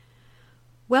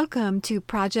Welcome to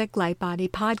Project Lightbody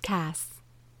Podcasts.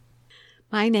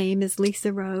 My name is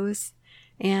Lisa Rose,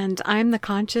 and I'm the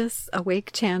conscious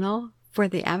awake channel for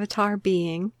the avatar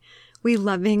being we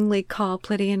lovingly call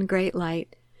Pleiadian Great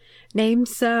Light, named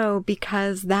so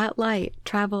because that light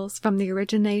travels from the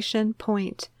origination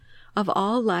point of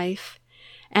all life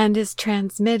and is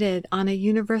transmitted on a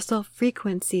universal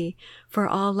frequency for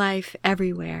all life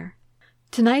everywhere.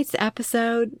 Tonight's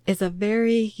episode is a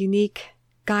very unique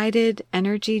guided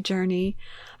energy journey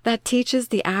that teaches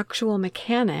the actual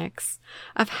mechanics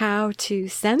of how to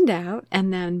send out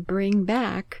and then bring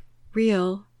back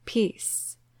real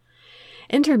peace.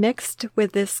 Intermixed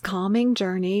with this calming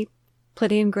journey,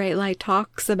 Pleiadian Great Light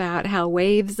talks about how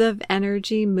waves of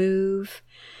energy move,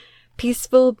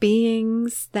 peaceful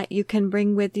beings that you can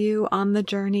bring with you on the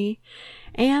journey,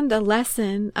 and a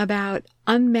lesson about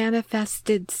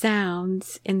unmanifested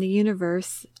sounds in the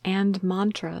universe and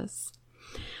mantras.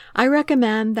 I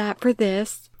recommend that for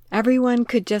this, everyone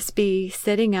could just be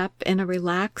sitting up in a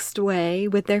relaxed way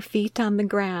with their feet on the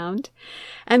ground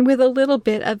and with a little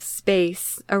bit of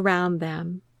space around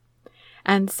them.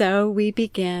 And so we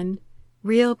begin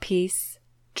real peace,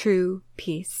 true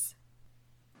peace.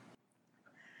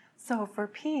 So for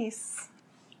peace,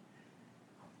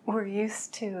 we're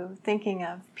used to thinking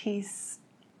of peace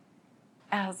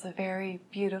as a very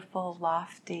beautiful,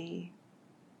 lofty,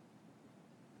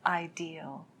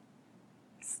 ideal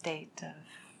state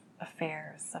of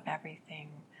affairs, of everything.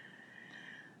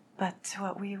 But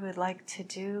what we would like to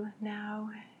do now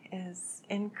is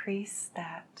increase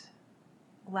that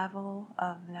level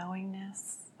of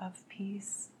knowingness of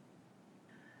peace.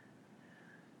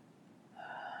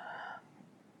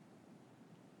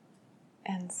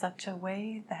 In such a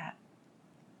way that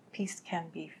peace can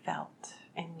be felt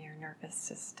in your nervous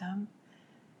system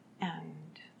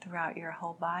and throughout your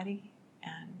whole body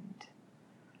and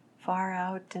far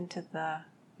out into the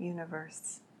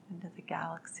universe, into the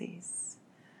galaxies,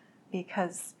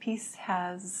 because peace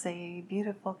has a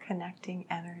beautiful connecting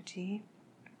energy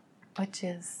which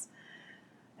is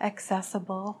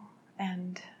accessible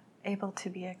and able to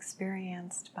be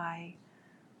experienced by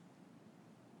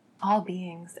all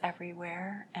beings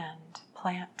everywhere, and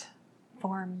plant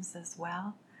forms as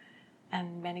well,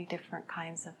 and many different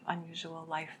kinds of unusual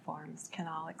life forms can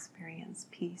all experience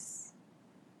peace.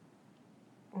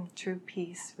 True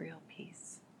peace, real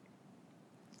peace.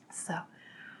 So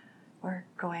we're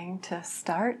going to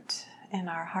start in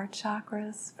our heart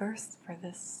chakras first for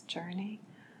this journey.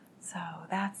 So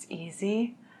that's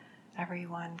easy.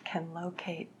 Everyone can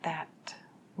locate that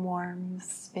warm,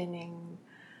 spinning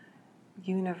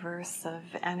universe of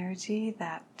energy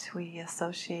that we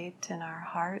associate in our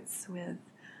hearts with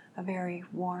a very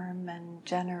warm and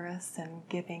generous and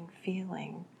giving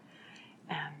feeling.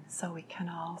 And so we can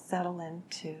all settle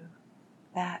into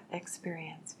that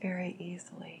experience very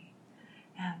easily.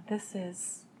 And this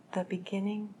is the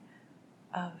beginning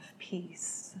of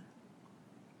peace.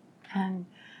 And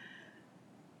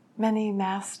many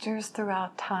masters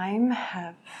throughout time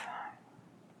have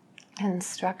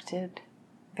instructed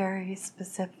very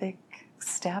specific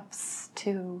steps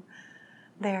to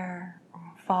their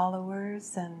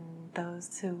followers and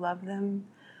those who love them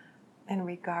in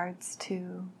regards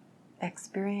to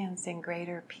experiencing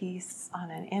greater peace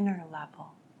on an inner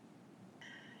level,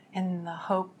 in the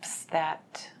hopes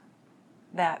that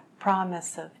that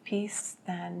promise of peace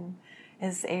then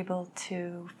is able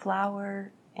to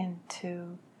flower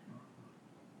into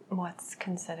what's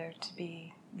considered to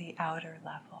be the outer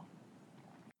level.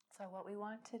 So what we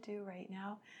want to do right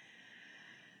now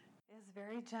is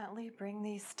very gently bring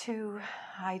these two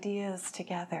ideas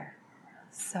together.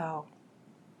 So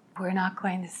we're not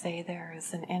going to say there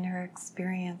is an inner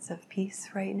experience of peace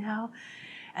right now,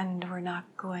 and we're not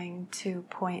going to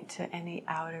point to any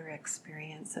outer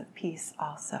experience of peace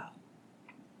also.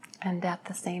 And at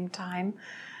the same time,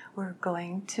 we're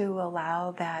going to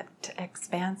allow that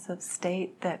expansive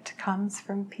state that comes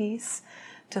from peace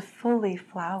to fully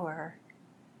flower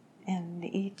in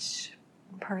each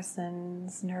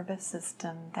person's nervous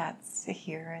system that's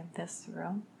here in this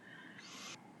room.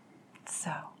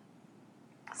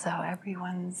 So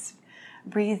everyone's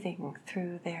breathing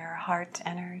through their heart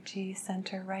energy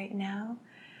center right now,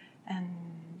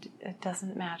 and it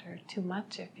doesn't matter too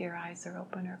much if your eyes are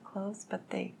open or closed,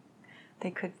 but they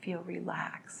could feel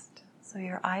relaxed. So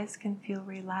your eyes can feel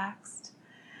relaxed,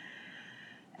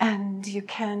 and you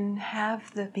can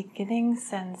have the beginning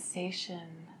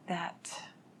sensation that,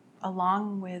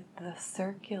 along with the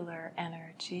circular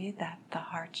energy that the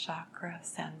heart chakra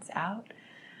sends out,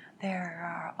 there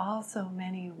are also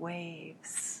many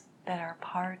waves that are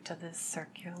part of this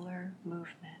circular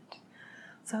movement,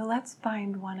 So let's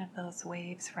find one of those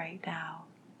waves right now.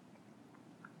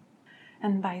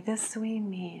 And by this we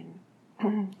mean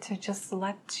to just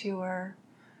let your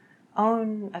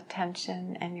own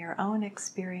attention and your own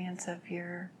experience of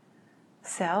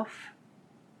yourself,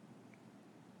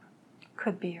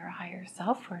 could be your higher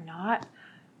self or not,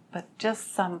 but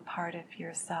just some part of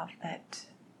yourself that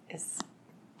is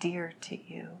dear to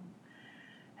you.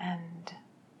 And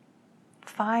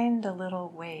find a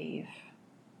little wave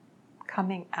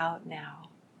coming out now.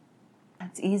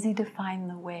 It's easy to find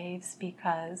the waves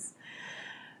because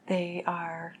they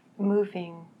are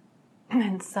moving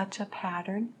in such a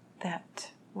pattern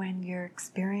that when you're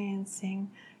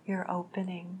experiencing your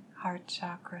opening heart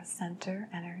chakra center,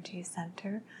 energy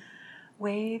center,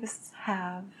 waves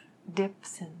have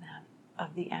dips in them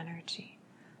of the energy.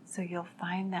 So you'll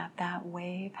find that that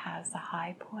wave has a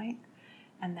high point,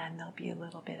 and then there'll be a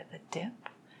little bit of a dip,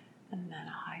 and then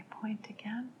a high point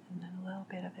again, and then a little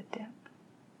bit of a dip.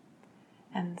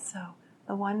 And so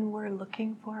the one we're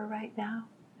looking for right now,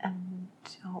 and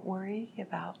don't worry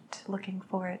about looking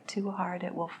for it too hard,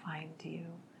 it will find you.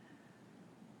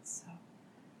 So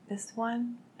this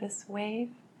one, this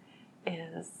wave,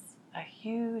 is a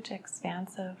huge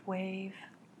expansive wave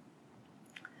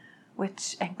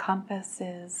which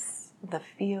encompasses the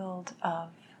field of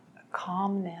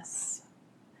calmness.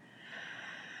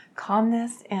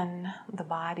 Calmness in the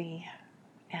body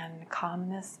and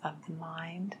calmness of the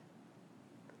mind,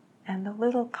 and a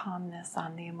little calmness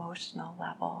on the emotional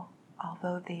level,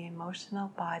 although the emotional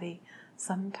body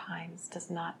sometimes does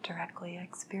not directly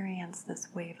experience this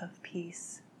wave of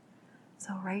peace.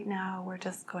 So right now we're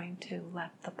just going to let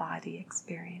the body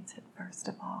experience it first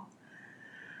of all.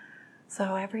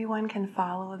 So everyone can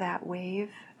follow that wave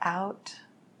out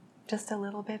just a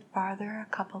little bit farther,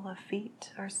 a couple of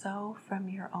feet or so from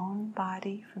your own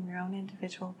body, from your own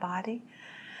individual body,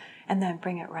 and then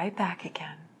bring it right back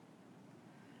again.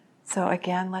 So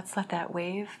again, let's let that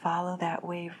wave follow that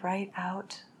wave right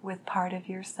out with part of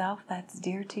yourself that's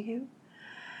dear to you,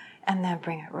 and then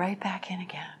bring it right back in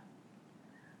again.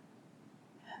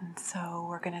 And so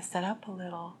we're going to set up a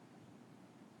little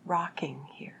rocking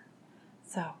here.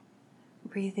 So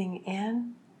breathing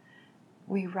in,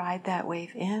 we ride that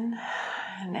wave in,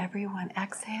 and everyone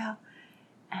exhale.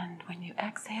 And when you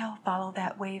exhale, follow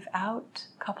that wave out,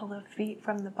 a couple of feet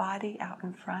from the body out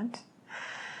in front,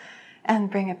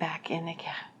 and bring it back in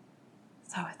again.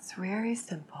 So it's very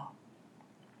simple.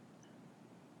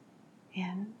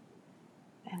 In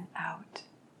and out.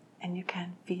 And you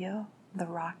can feel the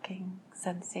rocking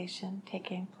sensation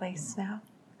taking place now.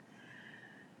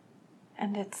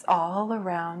 And it's all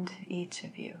around each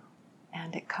of you.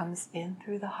 And it comes in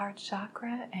through the heart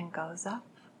chakra and goes up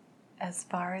as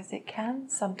far as it can,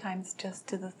 sometimes just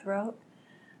to the throat,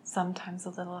 sometimes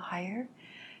a little higher.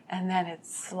 And then it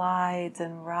slides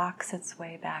and rocks its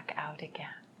way back out again.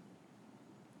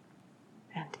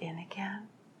 And in again.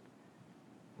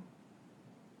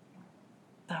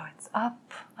 So it's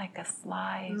up like a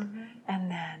slide,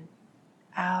 and then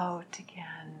out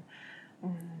again,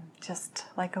 just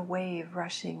like a wave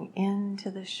rushing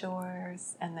into the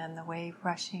shores, and then the wave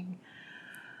rushing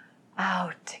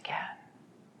out again.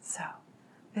 So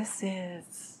this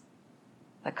is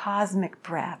the cosmic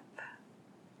breath.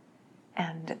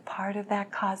 And part of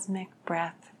that cosmic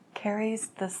breath carries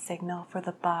the signal for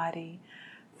the body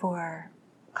for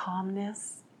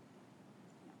calmness.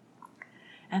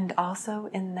 And also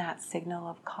in that signal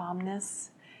of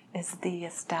calmness is the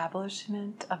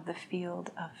establishment of the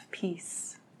field of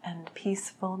peace and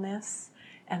peacefulness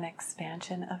and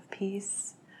expansion of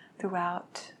peace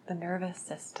throughout the nervous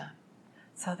system.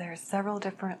 So there are several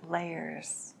different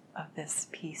layers of this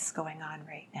peace going on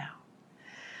right now.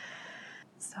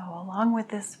 So along with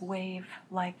this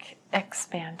wave-like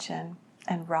expansion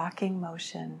and rocking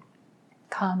motion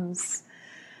comes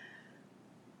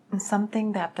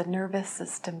something that the nervous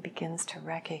system begins to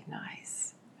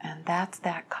recognize, and that's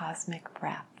that cosmic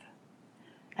breath.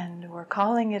 And we're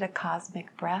calling it a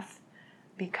cosmic breath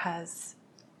because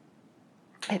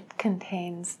it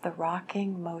contains the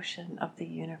rocking motion of the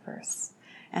universe.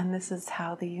 And this is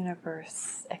how the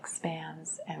universe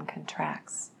expands and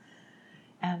contracts.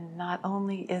 And not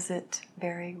only is it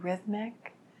very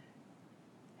rhythmic,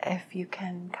 if you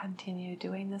can continue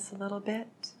doing this a little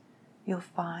bit, you'll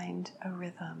find a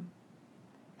rhythm.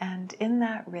 And in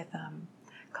that rhythm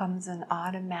comes an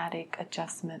automatic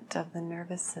adjustment of the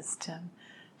nervous system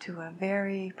to a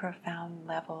very profound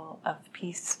level of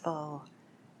peaceful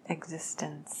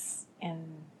existence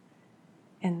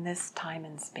in this time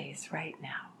and space right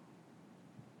now.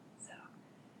 So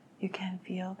you can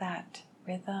feel that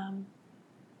rhythm,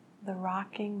 the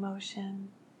rocking motion,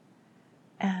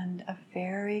 and a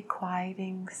very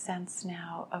quieting sense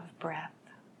now of breath.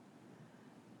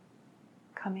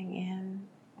 Coming in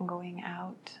and going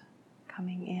out,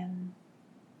 coming in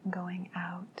and going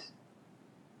out.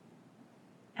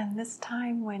 And this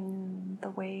time when the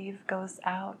wave goes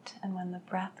out and when the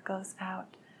breath goes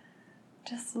out,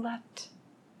 just let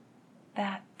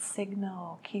that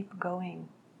signal keep going.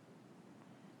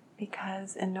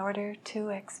 Because in order to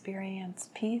experience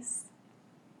peace,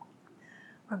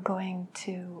 we're going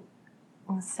to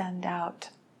send out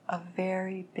a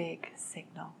very big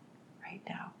signal right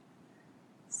now.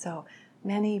 So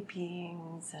many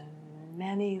beings and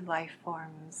many life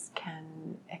forms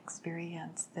can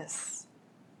experience this.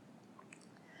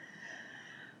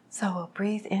 So we'll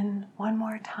breathe in one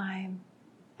more time,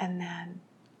 and then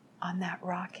on that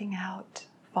rocking out,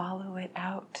 follow it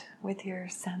out with your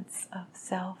sense of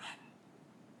self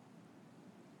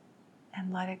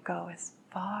and let it go as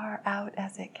far out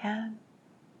as it can.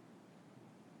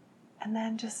 And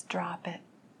then just drop it.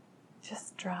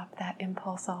 Just drop that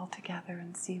impulse altogether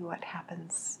and see what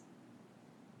happens.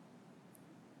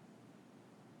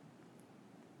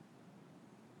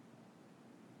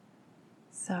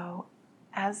 So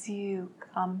as you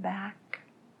come back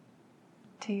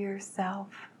to yourself,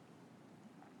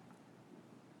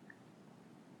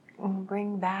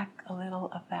 bring back a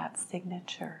little of that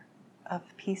signature of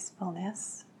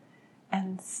peacefulness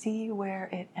and see where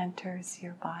it enters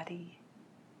your body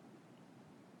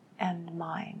and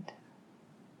mind.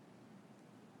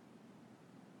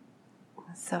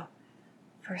 So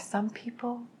for some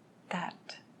people,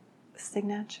 that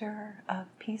signature of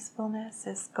peacefulness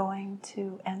is going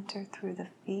to enter through the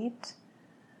feet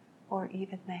or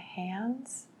even the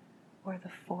hands or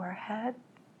the forehead,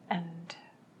 and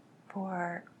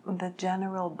for the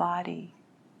general body,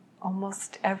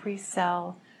 almost every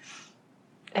cell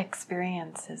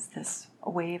experiences this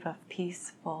wave of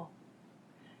peaceful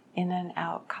in and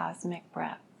out cosmic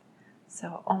breath.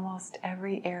 So almost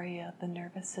every area of the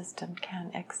nervous system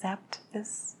can accept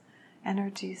this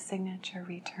energy signature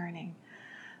returning.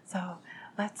 So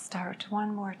let's start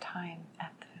one more time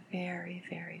at the very,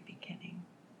 very beginning.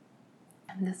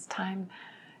 And this time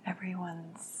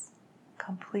everyone's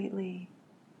completely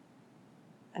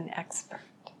an expert.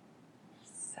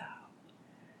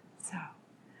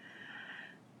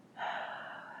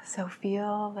 So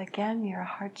feel again your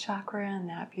heart chakra and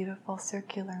that beautiful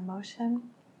circular motion.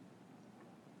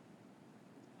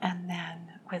 And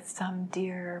then with some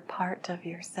dear part of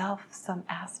yourself, some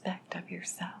aspect of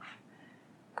yourself,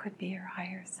 could be your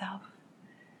higher self,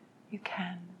 you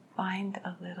can find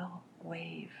a little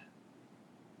wave.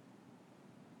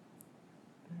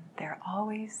 They're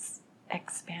always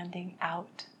expanding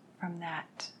out from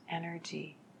that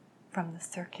energy, from the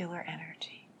circular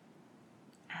energy.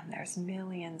 And there's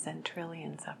millions and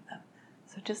trillions of them.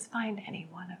 So just find any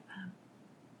one of them.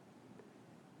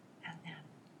 And then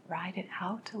ride it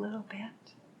out a little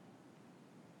bit.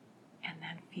 And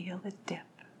then feel the dip.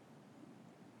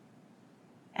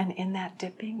 And in that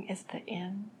dipping is the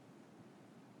in.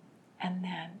 And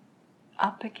then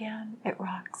up again, it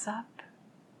rocks up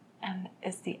and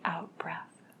is the out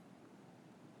breath.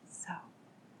 So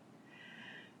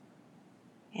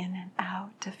in and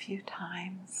out a few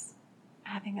times,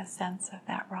 having a sense of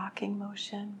that rocking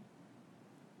motion.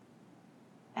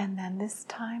 And then this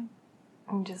time,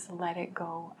 just let it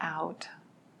go out.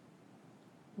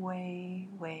 Way,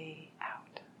 way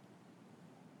out.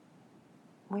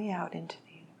 Way out into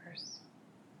the universe.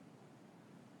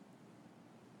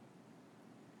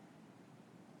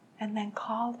 And then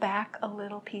call back a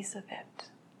little piece of it.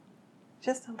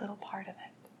 Just a little part of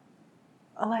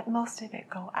it. Let most of it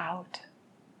go out.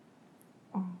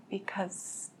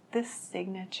 Because this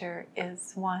signature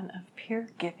is one of pure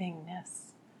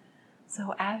givingness.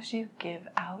 So as you give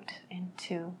out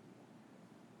into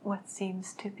what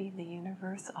seems to be the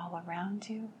universe all around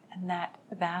you and that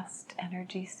vast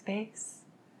energy space,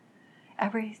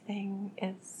 everything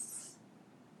is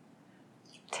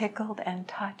tickled and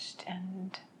touched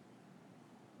and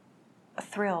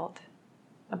thrilled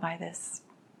by this.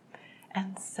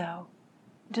 And so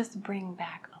just bring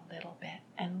back a little bit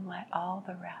and let all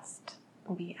the rest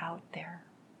be out there.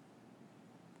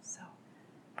 So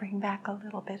bring back a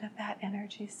little bit of that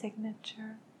energy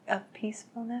signature of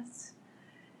peacefulness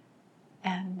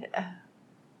and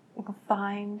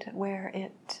find where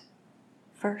it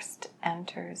first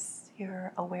enters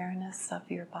your awareness of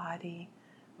your body,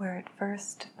 where it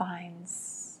first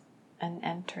finds an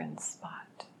entrance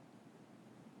spot.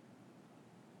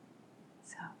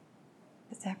 So,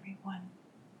 has everyone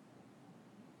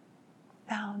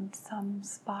found some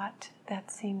spot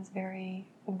that seems very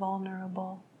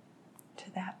vulnerable to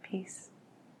that peace?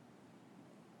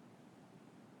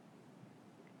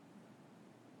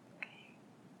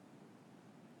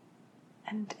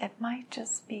 And it might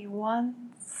just be one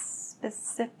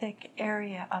specific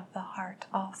area of the heart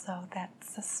also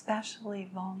that's especially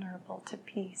vulnerable to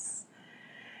peace.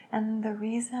 And the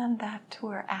reason that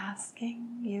we're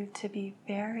asking you to be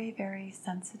very, very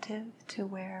sensitive to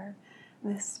where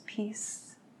this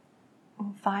peace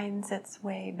finds its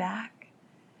way back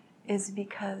is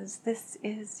because this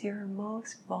is your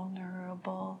most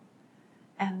vulnerable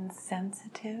and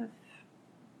sensitive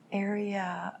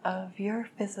area of your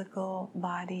physical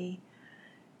body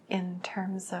in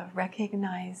terms of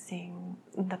recognizing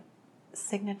the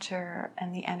signature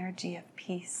and the energy of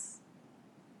peace.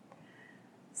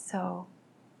 So,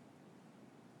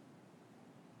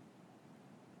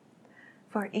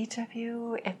 for each of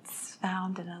you, it's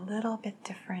found in a little bit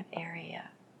different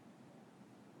area.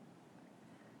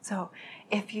 So,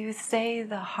 if you say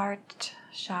the heart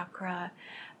chakra,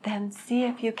 then see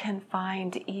if you can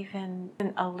find even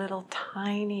a little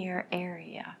tinier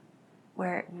area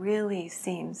where it really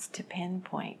seems to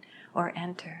pinpoint or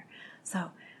enter.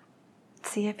 So,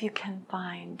 see if you can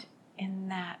find in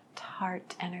that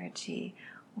heart energy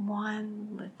one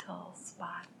little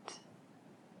spot.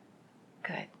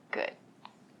 Good, good,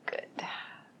 good.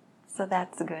 So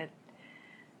that's good.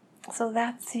 So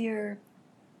that's your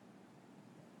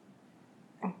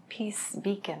peace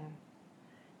beacon.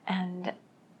 And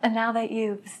now that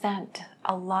you've sent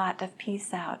a lot of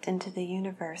peace out into the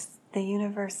universe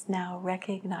now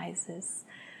recognizes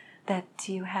that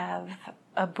you have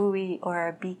a buoy or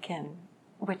a beacon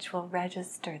which will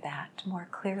register that more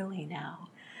clearly now.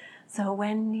 So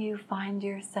when you find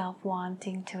yourself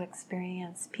wanting to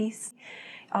experience peace,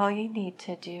 all you need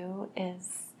to do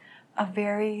is a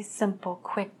very simple,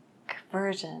 quick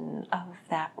version of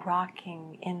that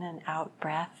rocking in and out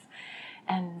breath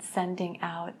and sending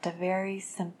out a very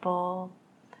simple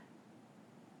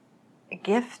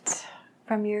gift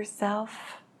from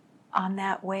yourself on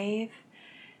that wave.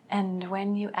 And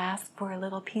when you ask for a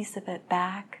little piece of it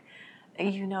back,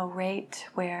 you know right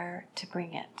where to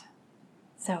bring it.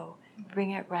 So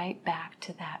bring it right back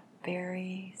to that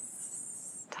very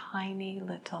tiny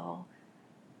little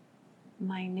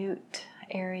minute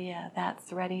area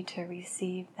that's ready to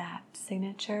receive that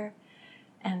signature.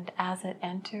 And as it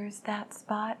enters that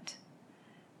spot,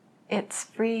 it's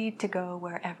free to go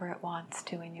wherever it wants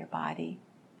to in your body.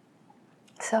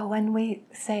 So when we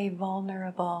say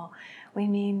vulnerable, we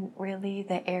mean really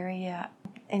the area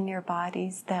in your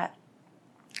bodies that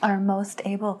are most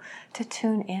able to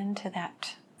tune into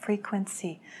that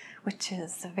frequency, which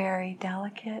is very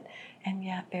delicate and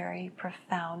yet very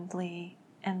profoundly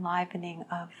enlivening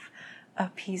of a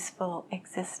peaceful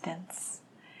existence.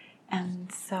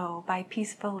 And so by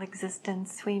peaceful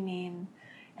existence, we mean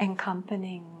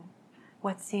encompassing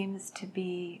what seems to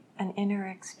be an inner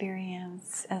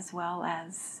experience as well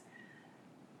as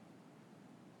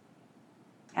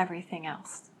everything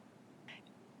else.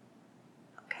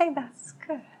 Okay, that's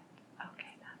good.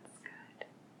 Okay, that's good.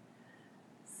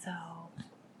 So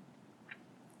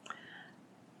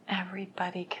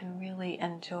everybody can really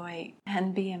enjoy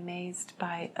and be amazed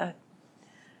by a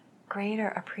greater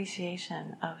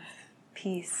appreciation of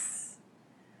peace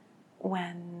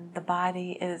when the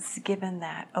body is given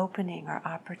that opening or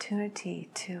opportunity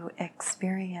to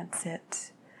experience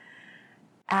it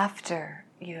after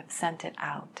you have sent it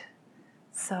out.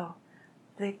 So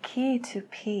the key to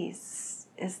peace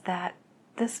is that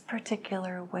this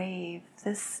particular wave,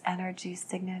 this energy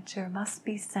signature must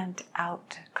be sent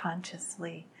out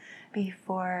consciously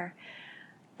before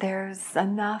there's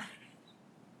enough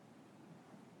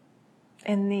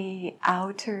in the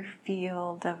outer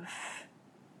field of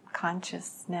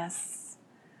consciousness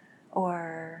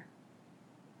or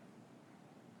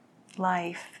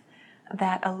life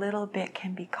that a little bit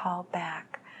can be called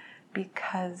back,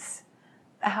 because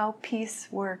how peace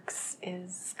works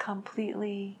is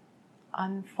completely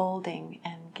unfolding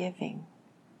and giving.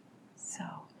 So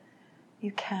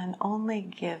you can only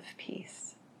give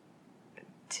peace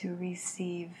to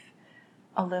receive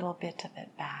a little bit of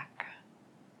it back.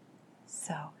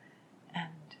 So,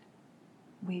 and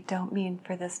we don't mean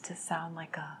for this to sound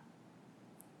like a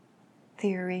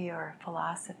theory or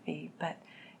philosophy, but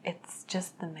it's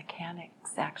just the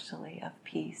mechanics actually of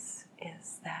peace,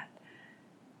 is that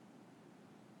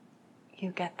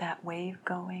you get that wave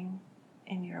going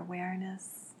in your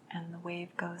awareness, and the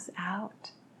wave goes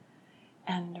out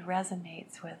and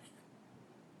resonates with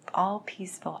all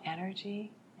peaceful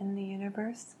energy in the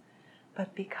universe.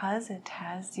 But because it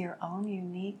has your own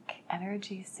unique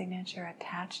energy signature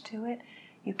attached to it,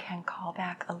 you can call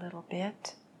back a little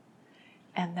bit,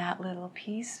 and that little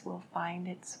piece will find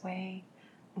its way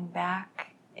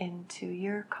back into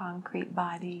your concrete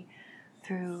body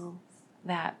through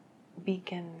that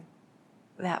beacon,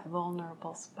 that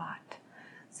vulnerable spot.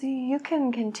 So you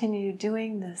can continue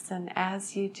doing this, and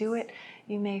as you do it,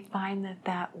 you may find that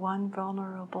that one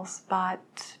vulnerable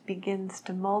spot begins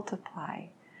to multiply.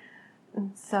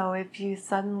 And so if you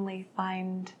suddenly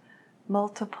find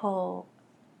multiple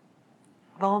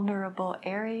vulnerable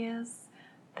areas,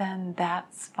 then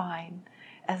that's fine,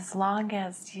 as long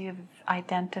as you've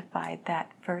identified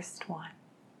that first one.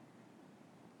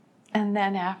 And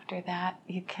then after that,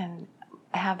 you can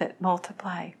have it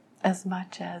multiply as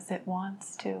much as it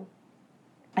wants to.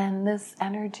 And this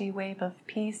energy wave of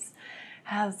peace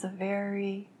has a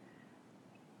very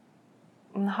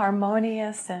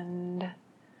harmonious and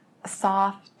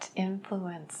soft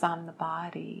influence on the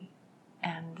body,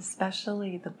 and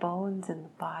especially the bones in the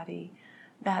body.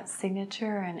 That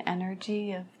signature and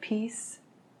energy of peace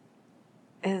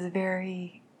is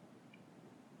very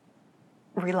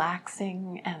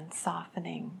relaxing and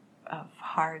softening of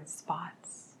hard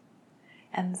spots.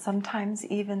 And sometimes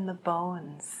even the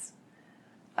bones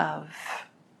of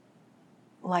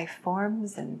life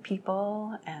forms and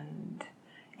people and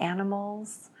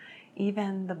animals,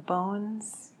 even the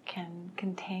bones can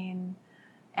contain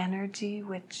energy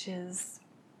which is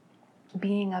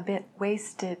being a bit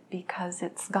wasted because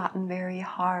it's gotten very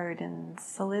hard and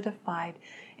solidified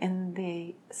in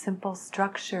the simple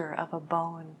structure of a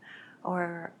bone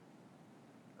or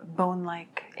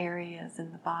bone-like areas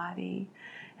in the body.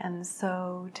 And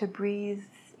so to breathe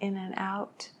in and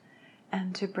out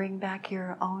and to bring back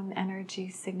your own energy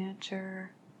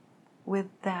signature with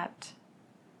that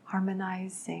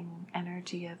harmonizing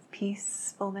energy of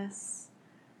peacefulness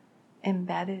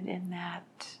embedded in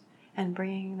that, and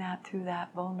bringing that through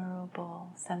that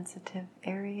vulnerable, sensitive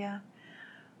area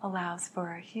allows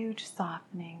for a huge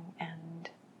softening and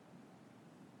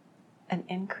an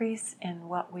increase in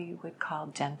what we would call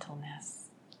gentleness.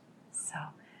 So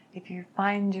if you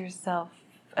find yourself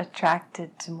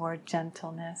attracted to more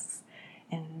gentleness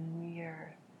in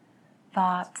your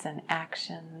thoughts and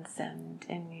actions and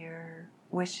in your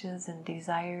wishes and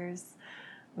desires,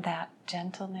 that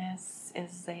gentleness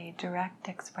is a direct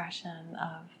expression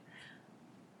of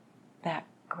that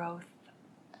growth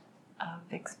of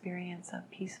experience of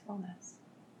peacefulness.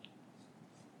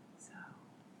 So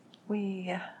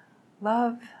we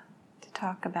love to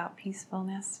talk about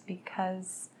peacefulness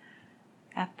because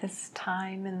at this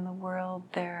time in the world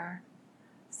there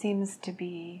seems to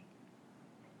be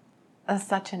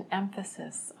such an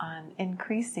emphasis on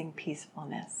increasing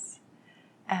peacefulness.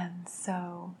 And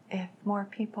so if more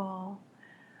people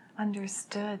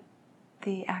understood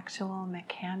the actual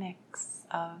mechanics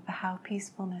of how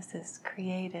peacefulness is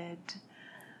created,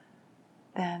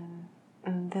 then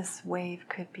this wave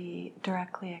could be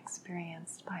directly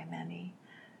experienced by many,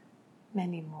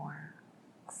 many more.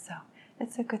 So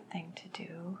it's a good thing to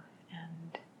do,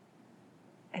 and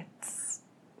it's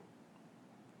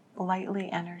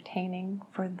lightly entertaining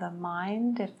for the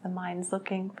mind. If the mind's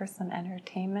looking for some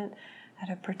entertainment at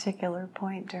a particular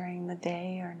point during the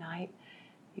day or night,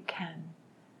 you can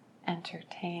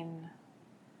entertain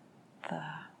the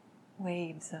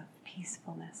waves of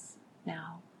peacefulness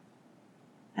now.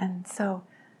 And so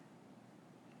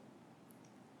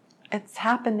it's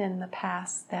happened in the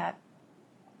past that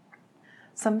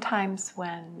sometimes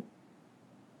when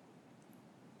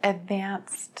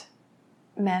advanced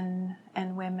men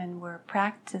and women were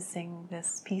practicing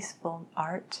this peaceful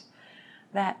art,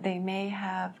 that they may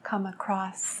have come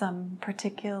across some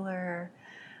particular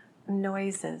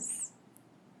noises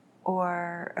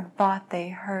or thought they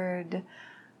heard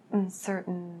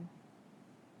certain,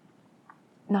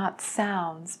 not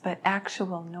sounds, but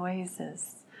actual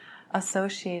noises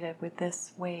associated with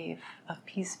this wave of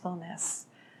peacefulness.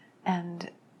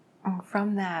 And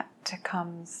from that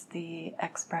comes the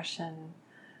expression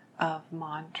of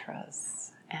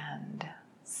mantras and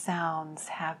sounds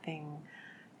having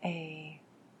a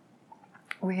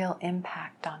real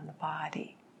impact on the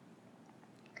body.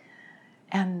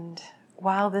 And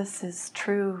while this is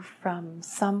true from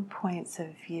some points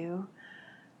of view,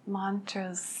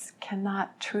 mantras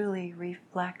cannot truly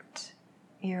reflect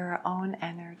your own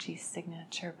energy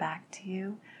signature back to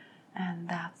you. And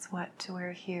that's what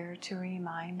we're here to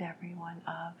remind everyone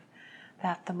of,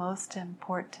 that the most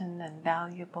important and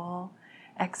valuable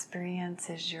experience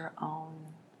is your own.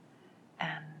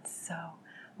 And so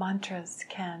mantras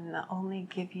can only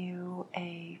give you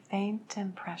a faint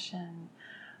impression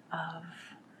of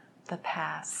the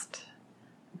past,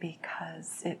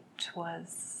 because it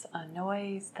was a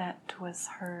noise that was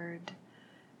heard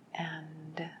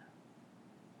and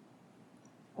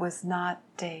was not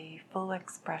a full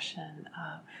expression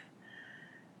of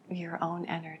your own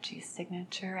energy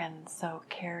signature, and so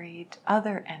carried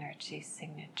other energy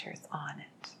signatures on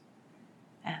it.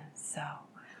 And so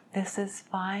this is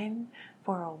fine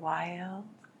for a while.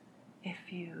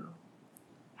 If you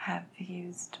have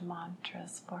used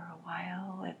mantras for a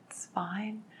while, it's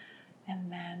fine.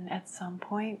 And then at some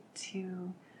point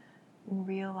you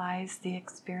realize the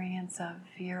experience of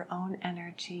your own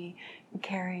energy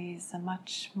carries a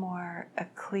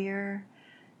clear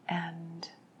and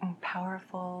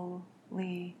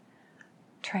powerfully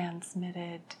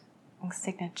transmitted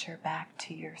signature back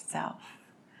to yourself.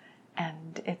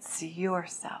 And it's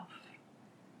yourself,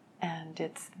 and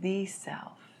it's the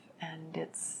self, and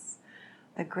it's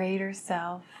the greater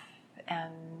self,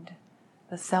 and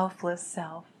the selfless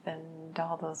self, and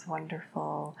all those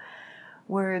wonderful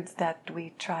words that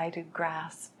we try to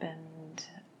grasp and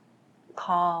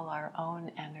call our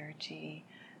own energy,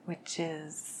 which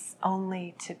is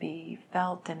only to be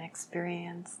felt and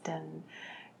experienced and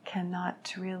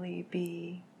cannot really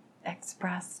be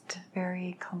expressed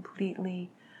very completely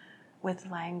with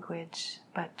language,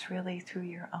 but really through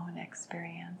your own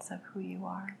experience of who you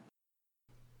are.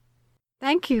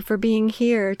 Thank you for being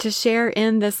here to share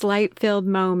in this light-filled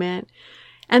moment.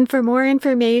 And for more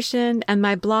information and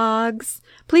my blogs,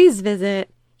 please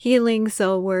visit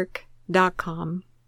healingsoulwork.com.